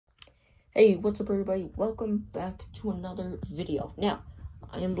Hey, what's up everybody? Welcome back to another video. Now,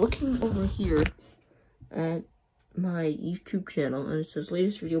 I am looking over here at my YouTube channel and it says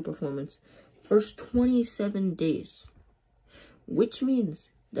latest video performance, first 27 days. Which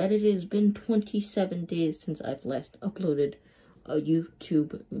means that it has been 27 days since I've last uploaded a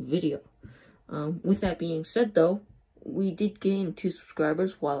YouTube video. With that being said though, we did gain 2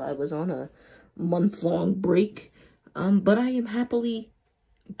 subscribers while I was on a month-long break. But I am happily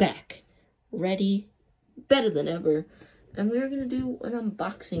back. Ready, better than ever, and we're gonna do an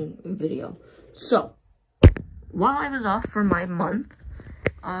unboxing video. So, while I was off for my month,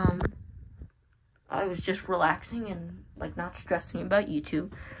 I was just relaxing and like not stressing about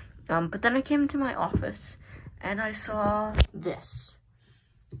YouTube. But then I came into my office and I saw this.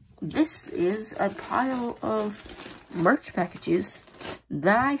 This is a pile of merch packages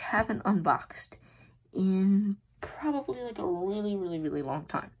that I haven't unboxed in probably like a really long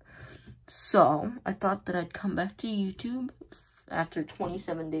time. So, I thought that I'd come back to YouTube after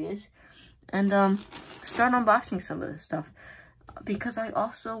 27 days and start unboxing some of this stuff. Because I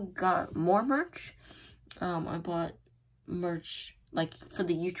also got more merch. I bought merch, like, for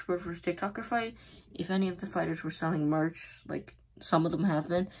the YouTuber vs. TikToker fight. If any of the fighters were selling merch, like, some of them have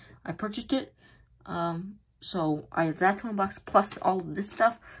been, I purchased it. So, I have that to unbox, plus all of this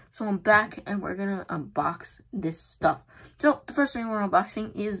stuff. So, I'm back, and we're gonna unbox this stuff. So, the first thing we're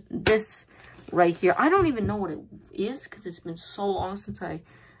unboxing is this right here. I don't even know what it is, because it's been so long since I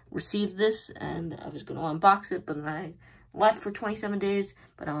received this, and I was gonna unbox it, but then I left for 27 days,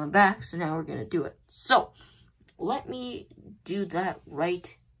 but I'm back, so now we're gonna do it. So, let me do that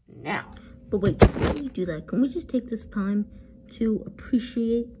right now. But wait, before we do that, can we just take this time to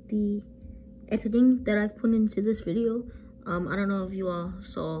appreciate the editing that I've put into this video? I don't know if you all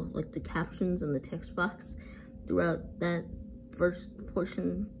saw like the captions and the text box throughout that first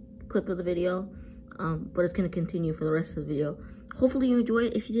portion clip of the video, but it's going to continue for the rest of the video. Hopefully you enjoy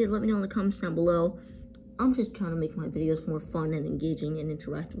it. If you did, let me know in the comments down below. I'm just trying to make my videos more fun and engaging and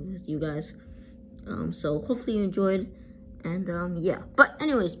interactive with you guys. So hopefully you enjoyed, and yeah. But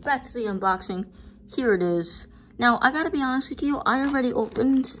anyways, back to the unboxing. Here it is. Now, I gotta be honest with you, I already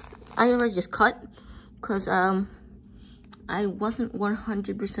just cut, because I wasn't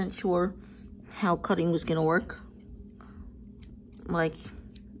 100% sure how cutting was gonna work. Like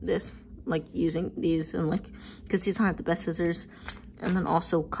this, like using these, and like, because these aren't the best scissors, and then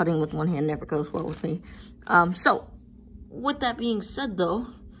also cutting with one hand never goes well with me. So, with that being said though,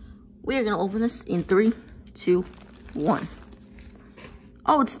 we are gonna open this in 3, 2, 1.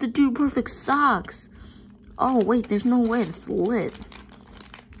 Oh, it's the Dude Perfect socks. Oh, wait, there's no way it's lit.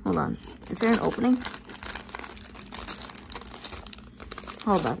 Hold on. Is there an opening?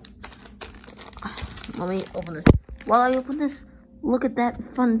 Hold on. Let me open this. While I open this, look at that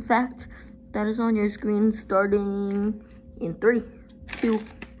fun fact that is on your screen starting in 3, 2,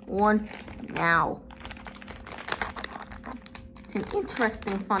 1, now. It's an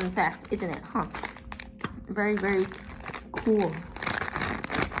interesting fun fact, isn't it? Huh? Very cool.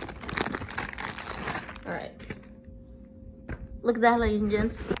 Alright. Look at that, ladies and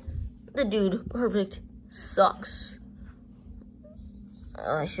gents. The Dude Perfect socks.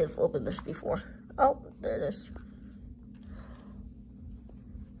 I should have opened this before. Oh, there it is.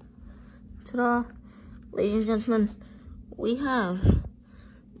 Ta-da. Ladies and gentlemen, we have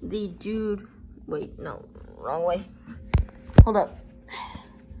the Dude... Wait, no, wrong way. Hold up.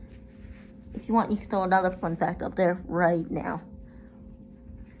 If you want, you can throw another fun fact up there right now.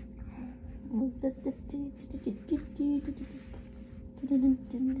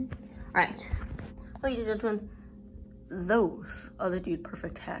 Alright, ladies and gentlemen, those are the Dude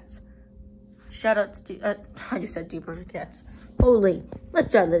Perfect hats. Shout out to, I just said Dude Perfect hats. Holy,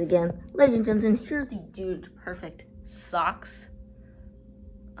 let's try that again. Ladies and gentlemen, here are the Dude Perfect socks.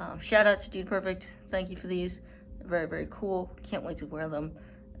 Shout out to Dude Perfect, thank you for these. They're very cool, can't wait to wear them.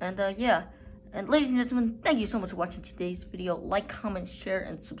 And yeah, and ladies and gentlemen, thank you so much for watching today's video. Like, comment, share,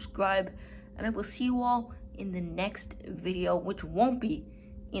 and subscribe. And I will see you all in the next video, which won't be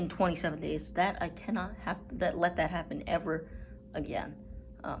in 27 days. That I cannot let that happen ever again.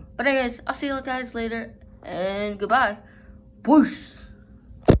 But anyways, I'll see you guys later, and goodbye. Peace.